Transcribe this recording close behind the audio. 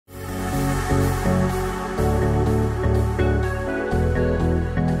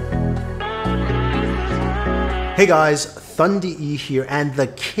Hey guys, Thunder E here, and the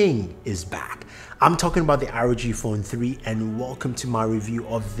king is back. I'm talking about the ROG Phone 3, and welcome to my review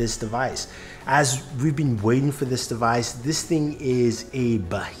of this device. As we've been waiting for this device, this thing is a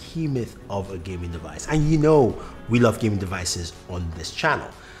behemoth of a gaming device, and you know we love gaming devices on this channel.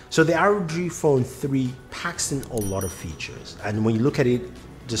 So the ROG Phone 3 packs in a lot of features, and when you look at it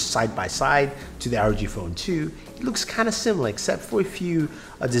just side by side to the ROG Phone 2, it looks kind of similar except for a few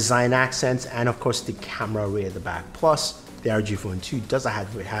design accents and of course the camera array at the back. Plus the ROG Phone 2 does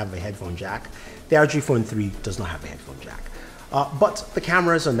have a headphone jack. The ROG Phone 3 does not have a headphone jack. But the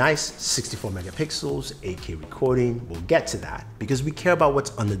cameras are nice, 64 megapixels, 8K recording. We'll get to that because we care about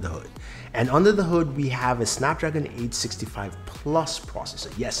what's under the hood. And under the hood, we have a Snapdragon 865 Plus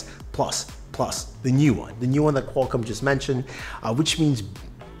processor. Yes, plus, the new one that Qualcomm just mentioned, which means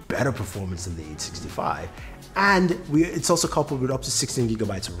better performance than the 865. And it's also coupled with up to 16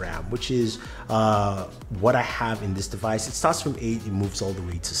 gigabytes of RAM, which is what I have in this device. It starts from 8, it moves all the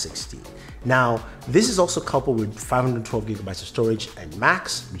way to 16. Now, this is also coupled with 512 gigabytes of storage and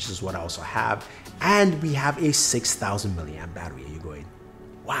max, which is what I also have. And we have a 6,000 milliamp battery. Are you going,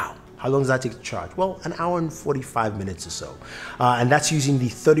 wow? How long does that take to charge? Well, an hour and 45 minutes or so. And that's using the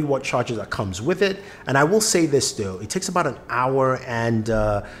 30-watt charger that comes with it. And I will say this though, it takes about an hour and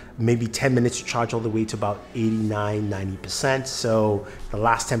maybe 10 minutes to charge all the way to about 89, 90%. So the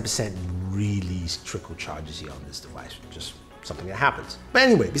last 10% really trickle charges you on this device, just something that happens. But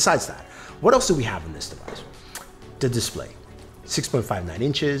anyway, besides that, what else do we have in this device? The display, 6.59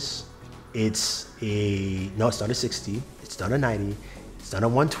 inches. It's not a 60, it's not a 90. It's not a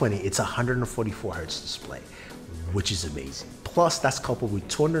 120, it's a 144 hertz display, which is amazing. Plus, that's coupled with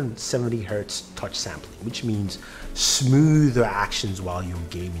 270 hertz touch sampling, which means smoother actions while you're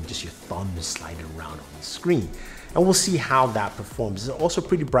gaming, just your thumb is sliding around on the screen. And we'll see how that performs. It's also a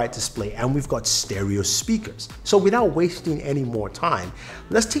pretty bright display, and we've got stereo speakers. So without wasting any more time,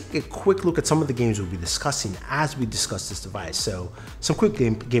 let's take a quick look at some of the games we'll be discussing as we discuss this device. So some quick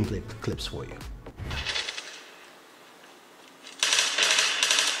gameplay clips for you.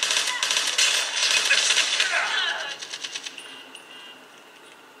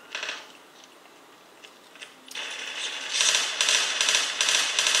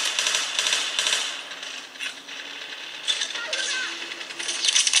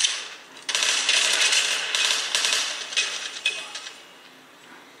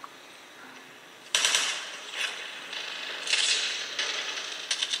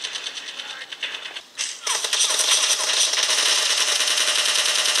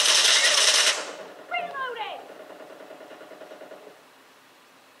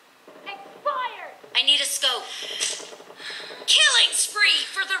 I need a scope. Killing spree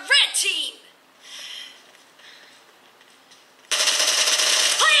for the red team!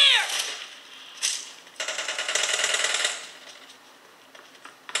 Clear!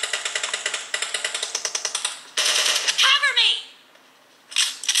 Cover me!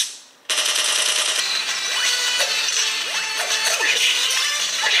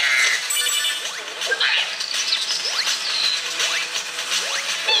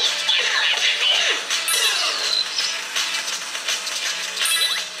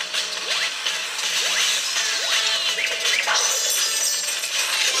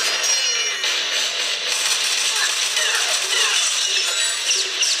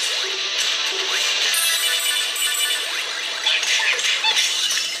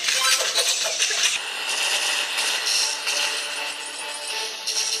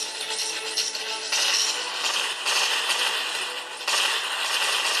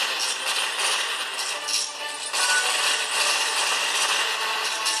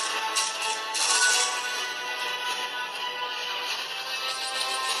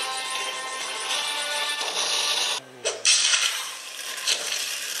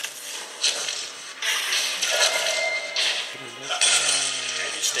 And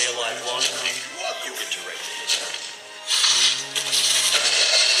you stay alive long enough, you get to write the history.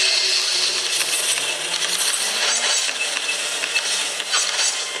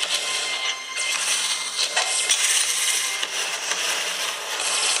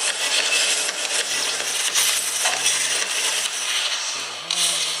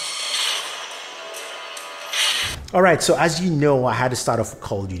 All right, so as you know, I had to start off with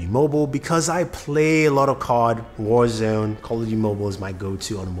Call of Duty Mobile because I play a lot of COD, Warzone. Call of Duty Mobile is my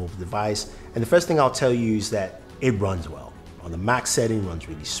go-to on a mobile device. And the first thing I'll tell you is that it runs well. On the max setting, runs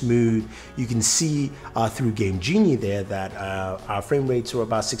really smooth. You can see through Game Genie there that our frame rates are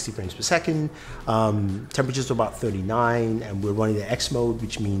about 60 frames per second. Temperatures are about 39, and we're running the X mode,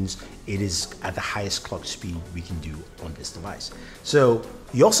 which means it is at the highest clock speed we can do on this device. So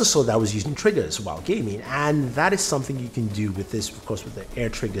You also saw that I was using triggers while gaming, and that is something you can do with this, of course, with the air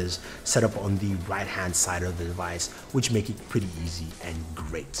triggers set up on the right-hand side of the device, which make it pretty easy and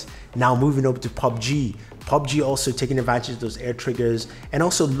great. Now moving over to PUBG. PUBG also taking advantage of those air triggers and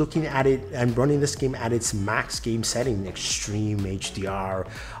also looking at it and running this game at its max game setting, extreme HDR.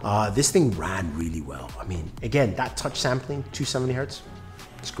 This thing ran really well. I mean, again, that touch sampling, 270 Hertz,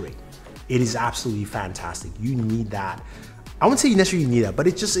 it's great. It is absolutely fantastic. You need that. I wouldn't say you necessarily need that, but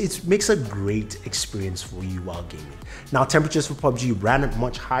it makes a great experience for you while gaming. Now, temperatures for PUBG ran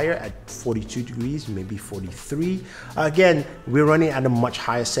much higher at 42 degrees, maybe 43. Again, we're running at a much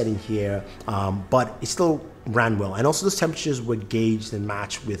higher setting here, but it still ran well. And also those temperatures were gauged and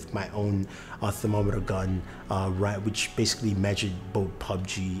matched with my own thermometer gun, which basically measured both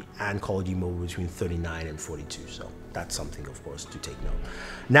PUBG and Call of Duty Mobile between 39 and 42. So that's something, of course, to take note.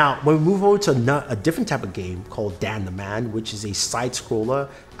 Now, when we move over to a different type of game called Dan the Man, which is a side-scroller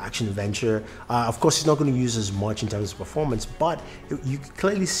action adventure. Of course, it's not going to use as much in terms of performance, but you can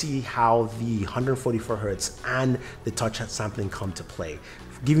clearly see how the 144 Hertz and the touch sampling come to play,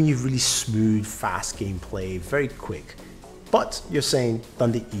 giving you really smooth, fast gameplay, very quick. But you're saying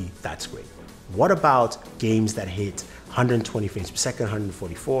Thunder E, that's great. What about games that hit 120 frames per second,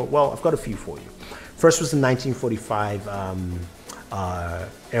 144? Well, I've got a few for you. First was the 1945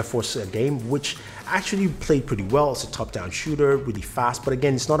 Air Force game, which actually played pretty well. It's a top-down shooter, really fast, but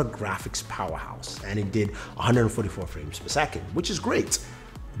again, it's not a graphics powerhouse, and it did 144 frames per second, which is great.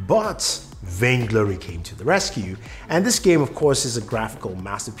 But Vainglory came to the rescue, and this game, of course, is a graphical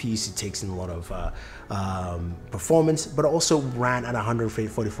masterpiece. It takes in a lot of performance, but also ran at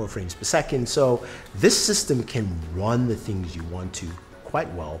 144 frames per second. So this system can run the things you want to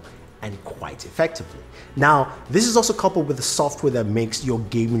quite well and quite effectively. Now, this is also coupled with the software that makes your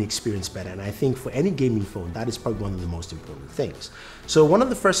gaming experience better, and I think for any gaming phone, that is probably one of the most important things. So one of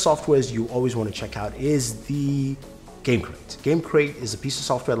the first softwares you always want to check out is the Game Crate. Game Crate is a piece of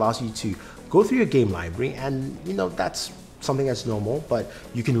software that allows you to go through your game library, and that's something that's normal, but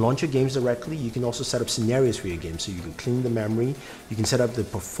you can launch your games directly. You can also set up scenarios for your game, so you can clean the memory, you can set up the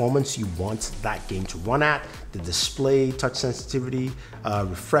performance you want that game to run at, the display, touch sensitivity,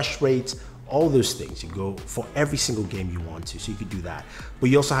 refresh rate, all those things. You go for every single game you want to, so you could do that.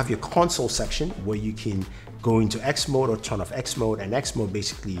 But you also have your console section where you can go into X mode or turn off X mode, and X mode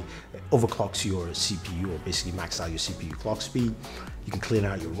basically overclocks your CPU, or basically max out your CPU clock speed. You can clean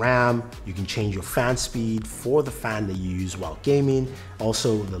out your RAM, you can change your fan speed for the fan that you use while gaming,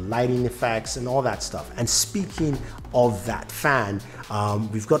 also the lighting effects and all that stuff. And speaking of that fan,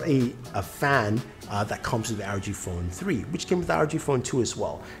 we've got a fan that comes with the ROG Phone 3, which came with the ROG Phone 2 as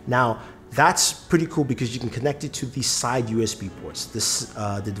well. Now, that's pretty cool because you can connect it to the side USB ports.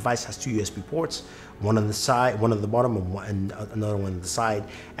 The device has two USB ports, one on the side, one on the bottom, and another one on the side.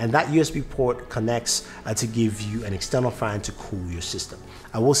 And that USB port connects to give you an external fan to cool your system.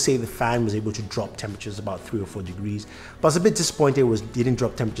 I will say the fan was able to drop temperatures about 3 or 4 degrees, but I was a bit disappointed it didn't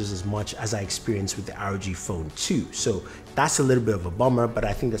drop temperatures as much as I experienced with the ROG Phone 2. So that's a little bit of a bummer, but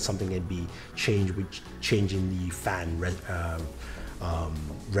I think that's something that'd be changed with changing the fan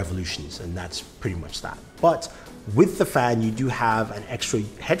revolutions, and that's pretty much that. But with the fan, you do have an extra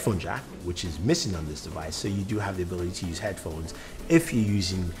headphone jack, which is missing on this device, so you do have the ability to use headphones if you're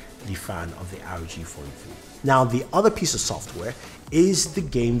using the fan of the ROG Phone 3. Now, the other piece of software is the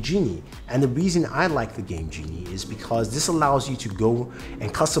Game Genie, and the reason I like the Game Genie is because this allows you to go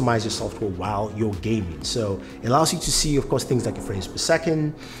and customize your software while you're gaming. So it allows you to see, of course, things like your frames per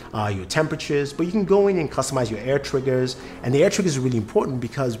second, your temperatures, but you can go in and customize your air triggers. And the air triggers are really important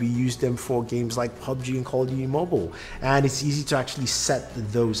because we use them for games like PUBG and Call of Duty Mobile, and it's easy to actually set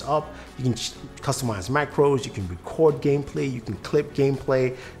those up. You can customize macros, you can record gameplay, you can clip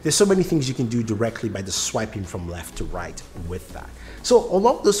gameplay. There's so many things you can do directly by just swiping from left to right with that. So a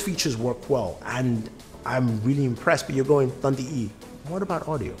lot of those features work well, and I'm really impressed. But you're going, Thunder E, what about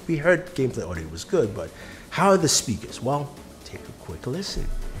audio? We heard gameplay audio was good, but how are the speakers? Well, take a quick listen.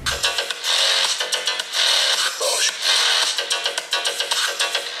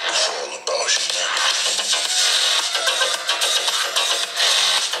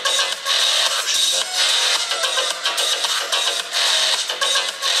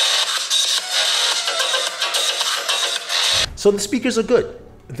 So the speakers are good.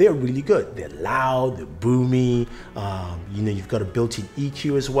 They're really good. They're loud, they're boomy. You've got a built-in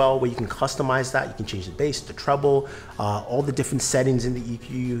EQ as well, where you can customize that. You can change the bass, the treble, all the different settings in the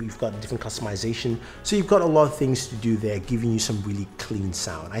EQ. You've got different customization. So you've got a lot of things to do there, giving you some really clean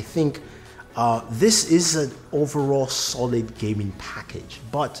sound. I think this is an overall solid gaming package,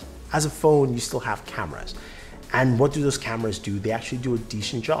 but as a phone, you still have cameras. And what do those cameras do? They actually do a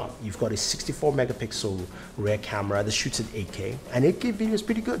decent job. You've got a 64 megapixel rear camera that shoots at 8K, and 8K video is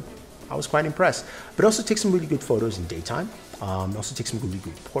pretty good. I was quite impressed. But it also takes some really good photos in daytime. Also takes some really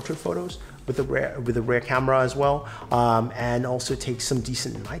good portrait photos with the rear camera as well, and also takes some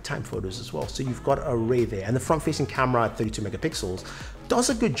decent nighttime photos as well. So you've got an array there, and the front-facing camera at 32 megapixels does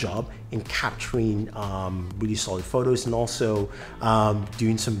a good job in capturing really solid photos and also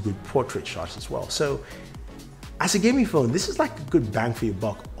doing some good portrait shots as well. So as a gaming phone, this is like a good bang for your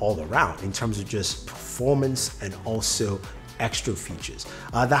buck all around in terms of just performance and also extra features.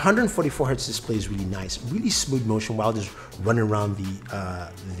 The 144 Hz display is really nice, really smooth motion while just running around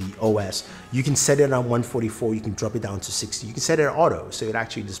the OS. You can set it on 144, you can drop it down to 60, you can set it at auto, so it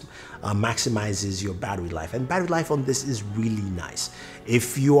actually just maximizes your battery life. And battery life on this is really nice.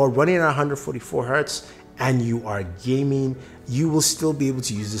 If you are running at 144 Hz and you are gaming, you will still be able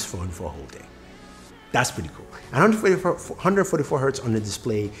to use this phone for a whole day. That's pretty cool. And 144 Hz on the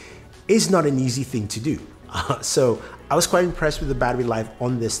display is not an easy thing to do. So I was quite impressed with the battery life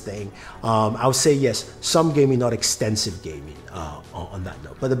on this thing. I would say yes, some gaming, not extensive gaming on that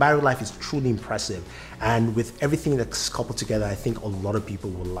note, but the battery life is truly impressive. And with everything that's coupled together, I think a lot of people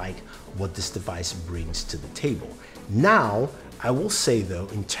will like what this device brings to the table. Now, I will say though,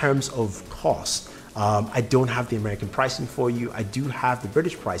 in terms of cost, I don't have the American pricing for you. I do have the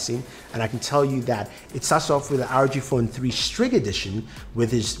British pricing, and I can tell you that it starts off with the ROG Phone 3 String Edition,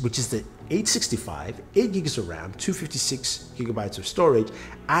 which is the 865, 8 gigs of RAM, 256 gigabytes of storage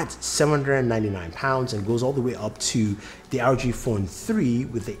at £799, and goes all the way up to the ROG Phone 3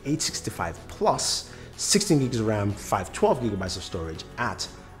 with the 865 Plus, 16 gigs of RAM, 512 gigabytes of storage at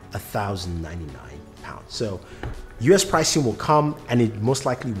 £1,099. So US pricing will come, and it most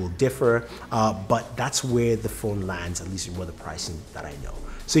likely will differ, but that's where the phone lands, at least in the pricing that I know.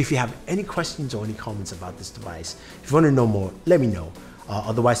 So if you have any questions or any comments about this device, if you want to know more, let me know.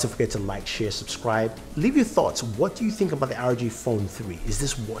 Otherwise, don't forget to like, share, subscribe. Leave your thoughts. What do you think about the ROG Phone 3? Is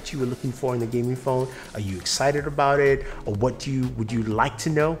this what you were looking for in a gaming phone? Are you excited about it? Or would you like to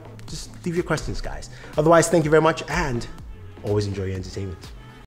know? Just leave your questions, guys. Otherwise, thank you very much, and always enjoy your entertainment.